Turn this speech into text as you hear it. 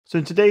So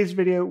in today's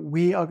video,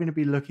 we are going to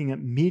be looking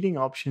at meeting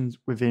options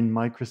within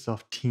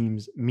Microsoft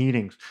Teams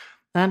meetings.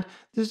 And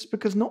this is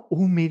because not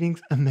all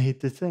meetings are made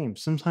the same.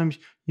 Sometimes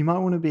you might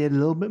want to be a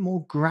little bit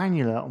more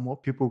granular on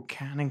what people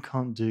can and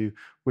can't do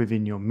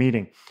within your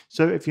meeting.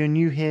 So if you're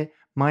new here,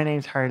 my name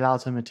is Harry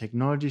Louth. I'm a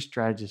technology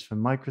strategist for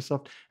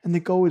Microsoft, and the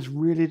goal is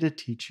really to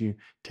teach you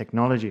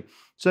technology.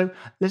 So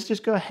let's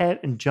just go ahead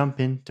and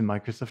jump into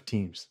Microsoft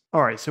Teams.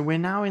 All right, so we're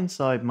now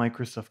inside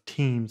Microsoft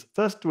Teams.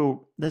 First of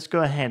all, let's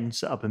go ahead and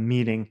set up a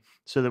meeting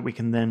so that we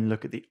can then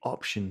look at the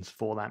options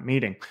for that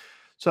meeting.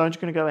 So I'm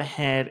just going to go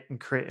ahead and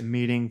create a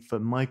meeting for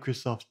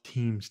Microsoft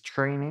Teams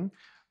training.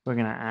 We're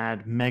going to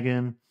add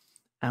Megan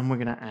and we're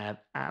going to add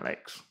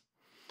Alex.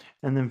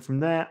 And then from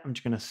there, I'm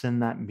just going to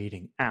send that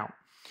meeting out.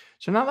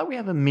 So now that we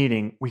have a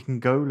meeting, we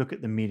can go look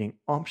at the meeting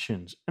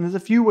options. And there's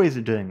a few ways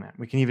of doing that.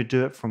 We can either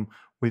do it from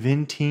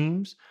within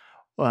Teams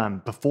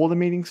before the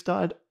meeting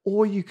started,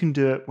 or you can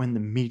do it when the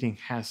meeting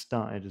has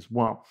started as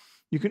well.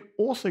 You can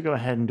also go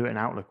ahead and do it in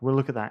Outlook. We'll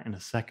look at that in a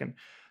second.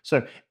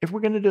 So if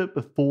we're going to do it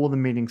before the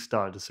meeting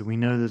started, so we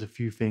know there's a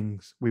few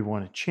things we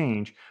want to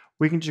change,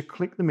 we can just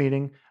click the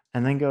meeting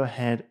and then go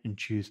ahead and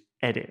choose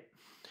Edit.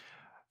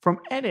 From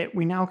Edit,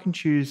 we now can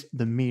choose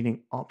the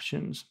meeting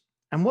options.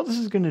 And what this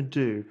is going to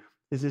do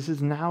is this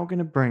is now going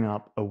to bring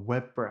up a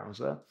web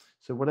browser.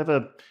 So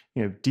whatever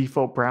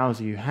default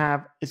browser you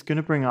have, it's going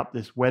to bring up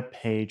this web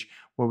page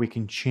where we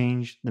can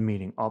change the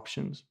meeting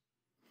options.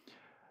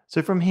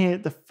 So from here,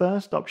 the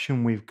first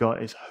option we've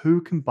got is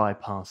who can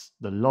bypass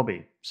the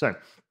lobby. So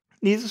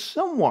these are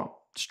somewhat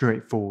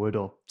straightforward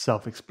or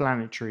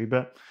self-explanatory,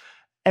 but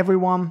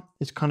everyone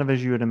is kind of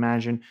as you would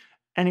imagine.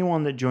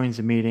 Anyone that joins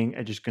the meeting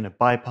are just going to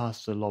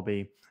bypass the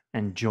lobby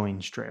and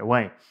join straight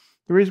away.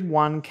 There is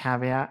one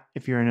caveat.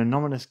 If you're an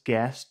anonymous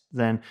guest,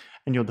 and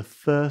you're the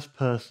first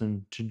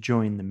person to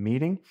join the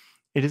meeting,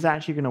 it is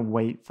actually going to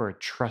wait for a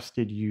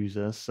trusted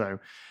user. So,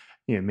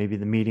 maybe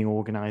the meeting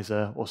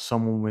organizer or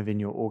someone within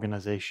your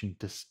organization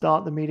to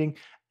start the meeting,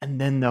 and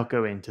then they'll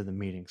go into the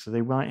meeting. So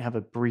they might have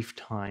a brief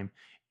time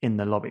in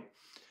the lobby.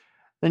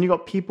 Then you've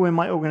got people in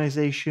my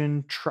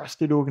organization,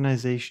 trusted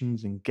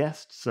organizations, and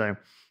guests. So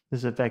this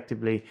is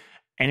effectively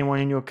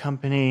anyone in your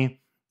company,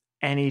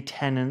 any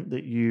tenant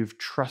that you've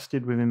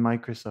trusted within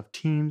Microsoft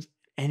Teams,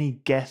 any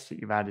guests that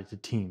you've added to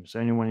Teams. So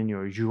anyone in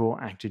your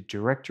Azure Active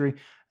Directory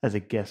as a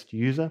guest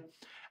user.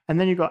 And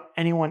then you've got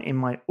anyone in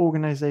my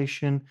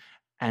organization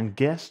and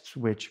guests,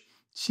 which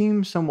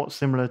seems somewhat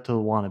similar to the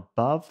one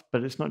above,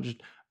 but it's not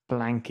just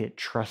blanket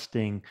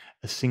trusting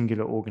a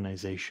singular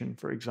organization,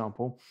 for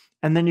example.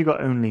 And then you've got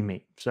only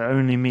me. So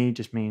only me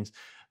just means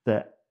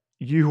that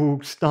you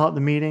will start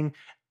the meeting.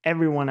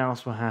 Everyone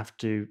else will have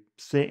to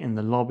sit in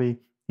the lobby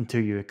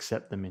until you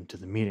accept them into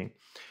the meeting.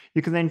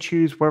 You can then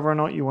choose whether or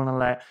not you want to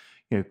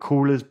let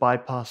callers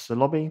bypass the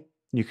lobby.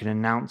 You can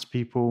announce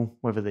people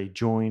whether they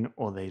join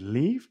or they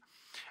leave.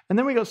 And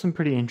then we got some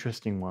pretty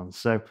interesting ones.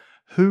 So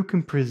who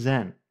can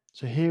present?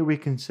 So here we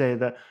can say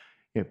that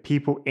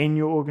people in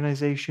your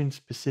organization,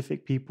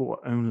 specific people,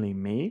 or only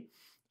me.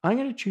 I'm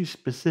going to choose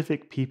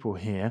specific people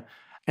here.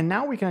 And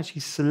now we can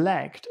actually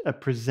select a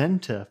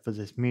presenter for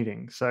this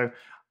meeting. So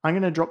I'm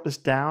going to drop this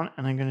down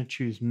and I'm going to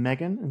choose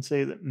Megan and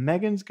say that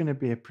Megan's going to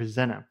be a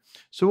presenter.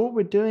 So what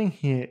we're doing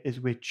here is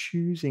we're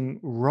choosing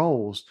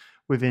roles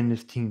within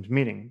this Teams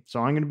meeting. So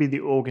I'm going to be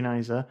the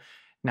organizer.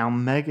 Now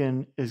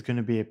Megan is going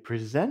to be a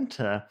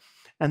presenter,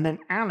 and then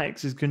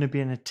Alex is going to be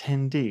an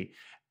attendee.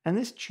 And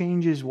this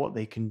changes what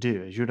they can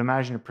do. As you would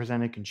imagine, a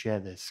presenter can share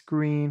their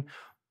screen,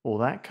 all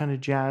that kind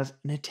of jazz.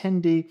 An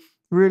attendee,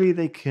 really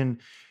they can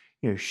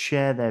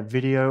share their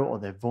video or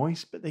their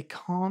voice, but they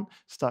can't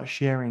start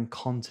sharing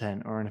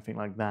content or anything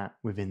like that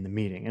within the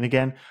meeting. And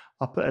again,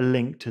 I'll put a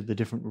link to the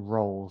different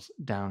roles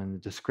down in the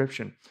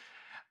description.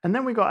 And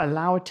then we got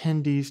allow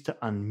attendees to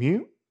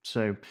unmute.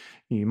 So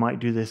you might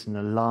do this in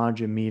a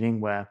larger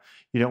meeting where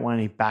you don't want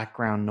any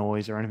background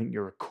noise or anything.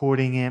 You're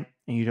recording it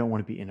and you don't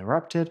want to be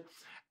interrupted.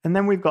 And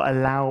then we've got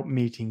allow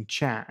meeting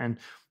chat. And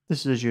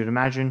this is, as you'd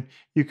imagine,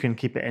 you can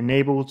keep it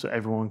enabled so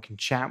everyone can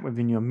chat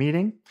within your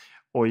meeting,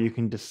 or you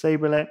can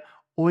disable it,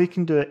 or you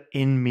can do it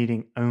in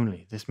meeting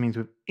only. This means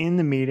within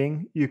the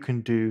meeting, you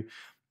can do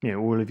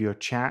all of your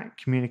chat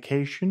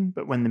communication,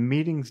 but when the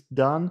meeting's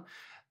done,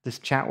 this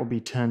chat will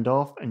be turned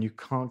off and you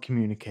can't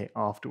communicate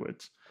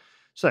afterwards.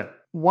 So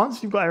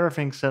once you've got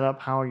everything set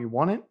up how you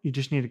want it, you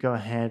just need to go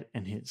ahead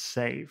and hit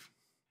save.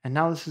 And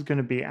now this is going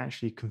to be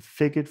actually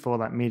configured for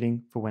that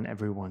meeting for when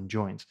everyone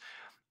joins.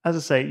 As I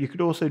say, you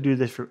could also do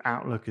this through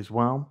Outlook as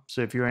well.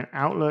 So if you're in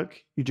Outlook,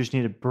 you just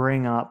need to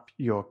bring up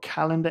your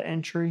calendar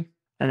entry.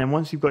 And then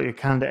once you've got your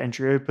calendar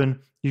entry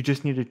open, you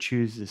just need to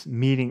choose this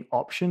meeting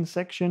options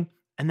section.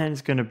 And then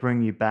it's going to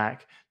bring you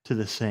back to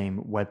the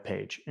same web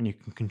page and you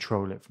can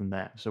control it from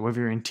there. So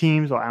whether you're in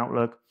Teams or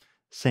Outlook,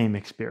 same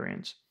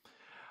experience.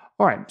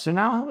 All right, so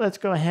now let's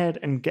go ahead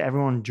and get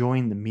everyone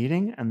join the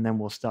meeting and then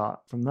we'll start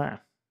from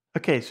there.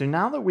 Okay, so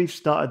now that we've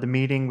started the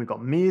meeting, we've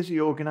got me as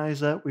the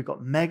organizer, we've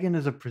got Megan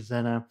as a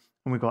presenter,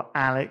 and we've got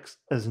Alex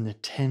as an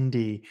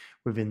attendee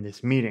within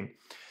this meeting.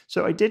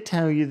 So I did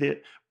tell you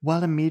that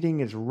while a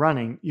meeting is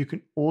running, you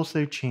can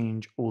also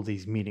change all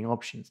these meeting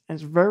options. And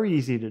it's very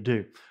easy to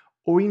do.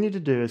 All you need to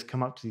do is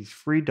come up to these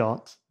three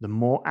dots, the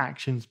More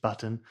Actions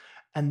button,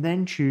 and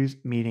then choose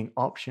Meeting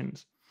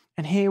Options.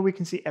 And here we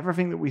can see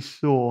everything that we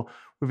saw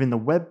within the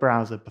web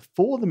browser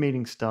before the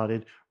meeting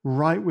started,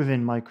 right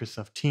within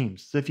Microsoft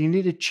Teams. So if you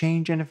need to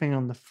change anything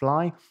on the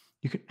fly,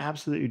 you can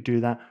absolutely do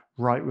that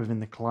right within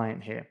the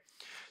client here.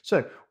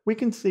 So we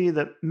can see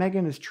that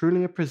Megan is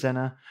truly a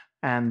presenter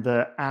and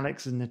that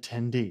Alex is an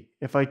attendee.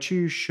 If I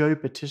choose Show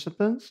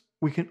Participants,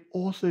 we can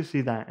also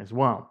see that as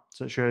well.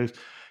 So it shows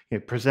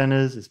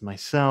presenters is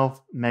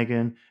myself,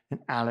 Megan, and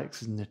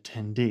Alex is an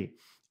attendee.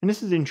 And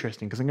this is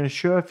interesting because I'm going to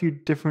show a few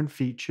different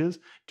features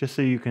just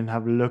so you can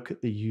have a look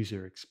at the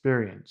user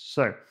experience.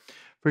 So,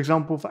 for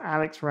example, for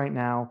Alex right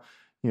now,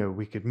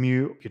 we could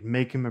mute, we could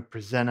make him a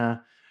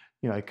presenter.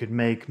 I could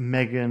make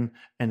Megan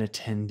an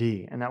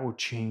attendee, and that will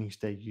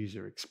change their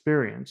user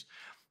experience.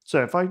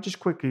 So if I just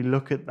quickly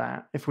look at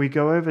that, if we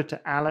go over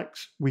to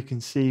Alex, we can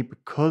see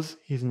because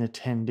he's an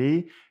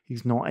attendee,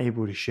 he's not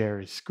able to share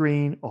his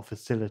screen or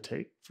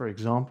facilitate, for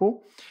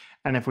example.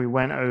 And if we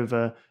went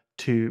over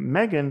to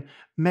Megan,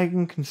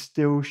 Megan can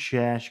still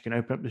share. She can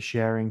open up the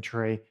sharing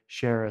tray,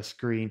 share her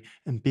screen,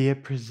 and be a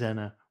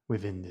presenter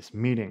within this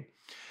meeting.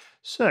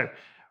 So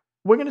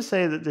we're going to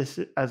say that this,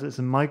 as it's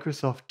a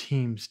Microsoft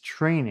Teams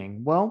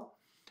training, well,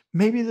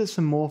 maybe there's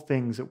some more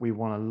things that we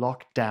want to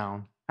lock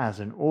down as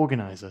an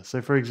organizer.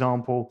 So, for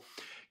example,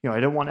 I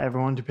don't want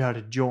everyone to be able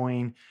to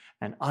join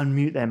and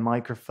unmute their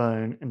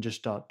microphone and just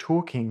start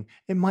talking.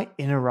 It might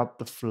interrupt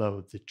the flow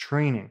of the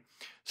training.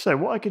 So,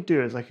 what I could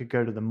do is I could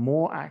go to the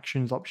More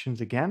Actions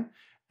options again,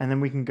 and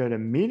then we can go to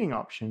Meeting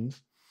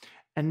Options.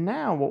 And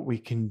now what we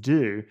can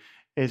do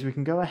is we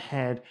can go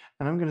ahead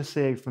and I'm going to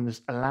say from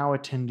this Allow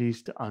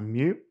Attendees to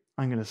Unmute,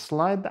 I'm going to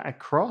slide that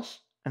across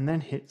and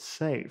then hit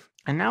Save.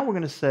 And now we're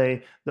going to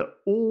say that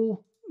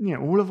all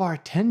of our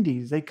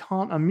attendees, they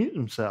can't unmute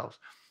themselves.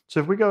 So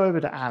if we go over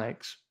to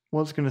Alex,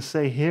 what it's going to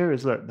say here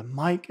is, look, the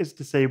mic is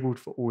disabled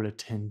for all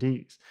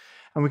attendees.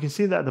 And we can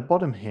see that at the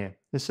bottom here.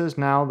 It says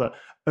now that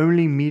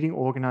only meeting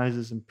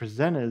organizers and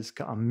presenters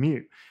can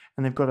unmute.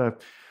 And they've got a,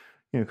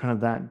 kind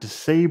of that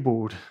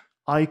disabled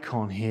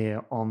icon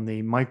here on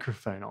the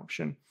microphone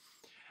option.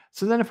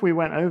 So then if we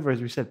went over,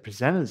 as we said,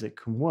 presenters, it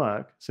can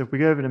work. So if we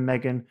go over to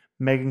Megan,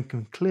 Megan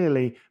can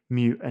clearly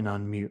mute and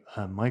unmute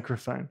her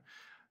microphone.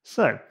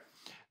 So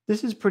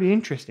this is pretty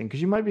interesting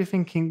because you might be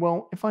thinking,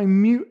 well, if I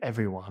mute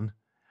everyone,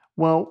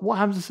 well, what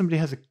happens if somebody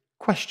has a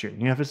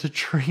question? If it's a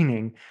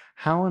training,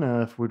 how on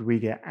earth would we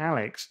get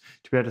Alex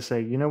to be able to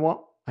say, you know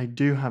what, I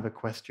do have a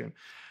question?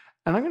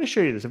 And I'm going to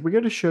show you this. If we go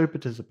to Show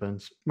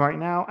Participants, right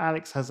now,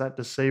 Alex has that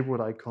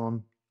disabled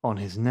icon on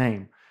his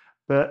name.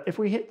 But if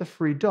we hit the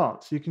three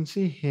dots, you can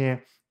see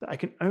here that I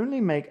can only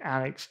make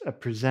Alex a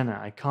presenter.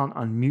 I can't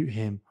unmute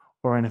him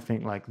or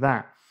anything like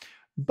that.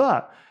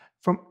 But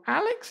from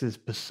Alex's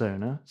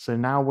persona, so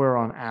now we're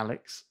on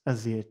Alex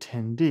as the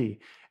attendee,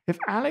 if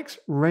Alex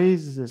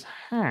raises his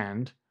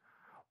hand,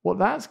 what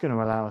that's going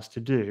to allow us to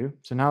do,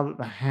 so now that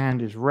the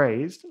hand is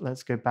raised,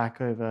 let's go back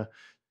over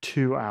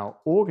to our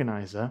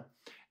organizer.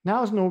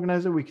 Now as an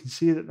organizer, we can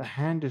see that the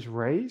hand is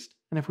raised.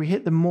 And if we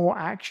hit the More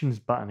Actions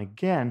button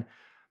again,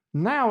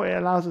 now it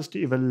allows us to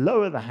either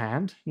lower the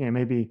hand,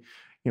 maybe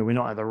we're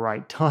not at the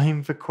right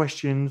time for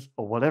questions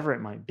or whatever it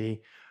might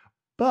be,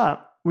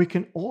 but we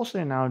can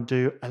also now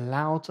do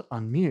Allow to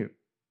Unmute.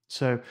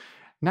 So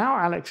now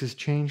Alex has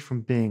changed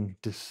from being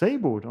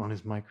disabled on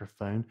his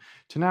microphone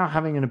to now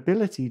having an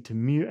ability to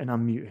mute and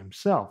unmute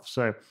himself.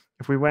 So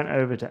if we went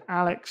over to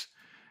Alex,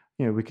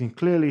 we can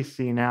clearly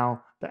see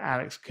now that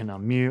Alex can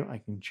unmute. I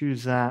can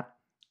choose that,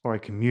 or I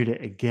can mute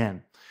it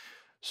again.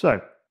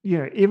 So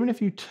even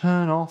if you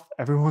turn off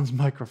everyone's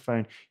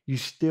microphone, you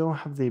still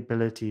have the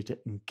ability to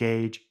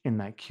engage in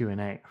that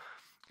Q&A.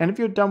 And if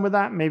you're done with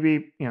that,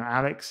 maybe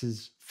Alex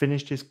has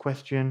finished his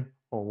question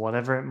or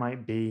whatever it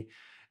might be,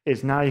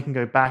 is now you can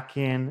go back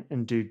in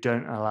and do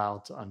Don't Allow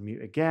to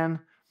Unmute again.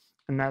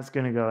 And that's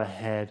going to go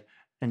ahead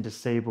and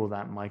disable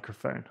that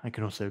microphone. I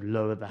can also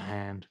lower the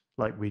hand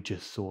like we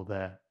just saw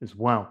there as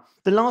well.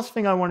 The last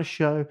thing I want to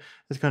show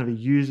as kind of a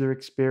user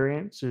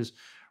experience is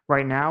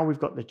right now we've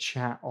got the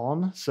chat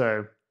on.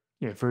 So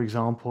for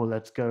example,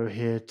 let's go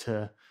here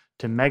to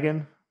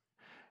Megan.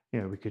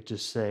 We could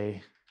just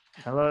say,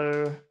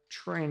 hello,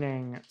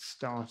 training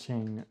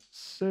starting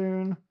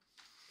soon.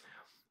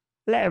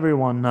 Let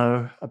everyone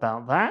know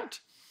about that.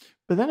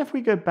 But then if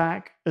we go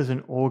back as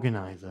an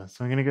organizer,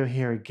 so I'm going to go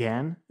here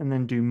again and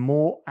then do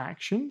More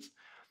Actions.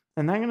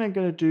 And then I'm going to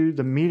go do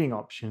the meeting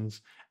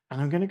options.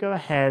 And I'm going to go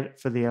ahead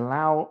for the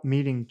Allow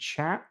Meeting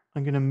Chat.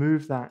 I'm going to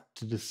move that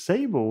to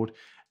disabled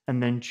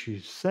and then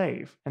choose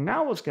Save. And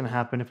now what's going to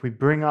happen if we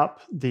bring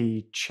up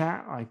the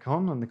chat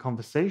icon on the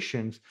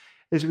conversations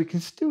is we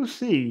can still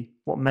see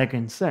what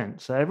Megan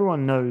sent. So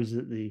everyone knows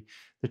that the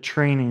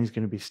training is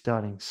going to be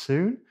starting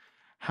soon.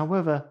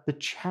 However, the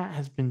chat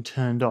has been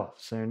turned off.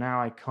 So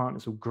now I can't,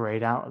 it's all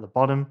grayed out at the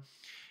bottom.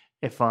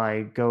 If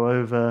I go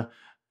over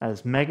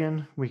as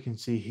Megan, we can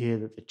see here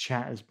that the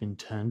chat has been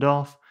turned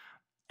off.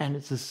 And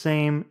it's the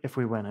same if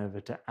we went over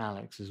to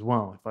Alex as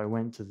well. If I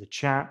went to the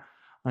chat,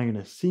 I'm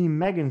going to see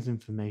Megan's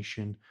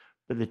information,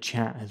 but the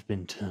chat has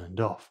been turned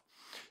off.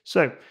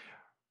 So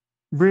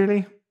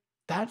really,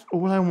 that's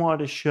all I wanted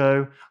to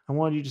show. I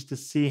wanted you just to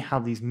see how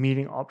these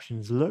meeting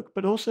options look,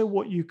 but also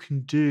what you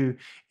can do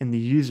in the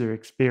user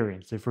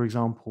experience. So for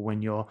example,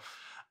 when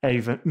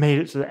you've made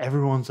it so that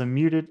everyone's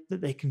unmuted,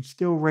 that they can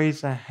still raise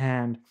their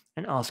hand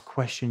and ask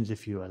questions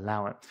if you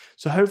allow it.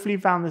 So hopefully you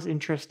found this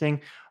interesting.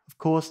 Of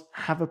course,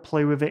 have a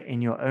play with it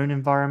in your own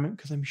environment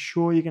because I'm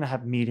sure you're going to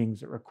have meetings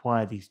that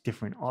require these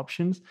different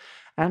options.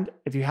 And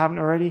if you haven't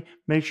already,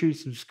 make sure you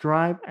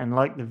subscribe and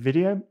like the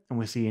video, and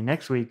we'll see you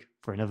next week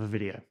for another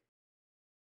video.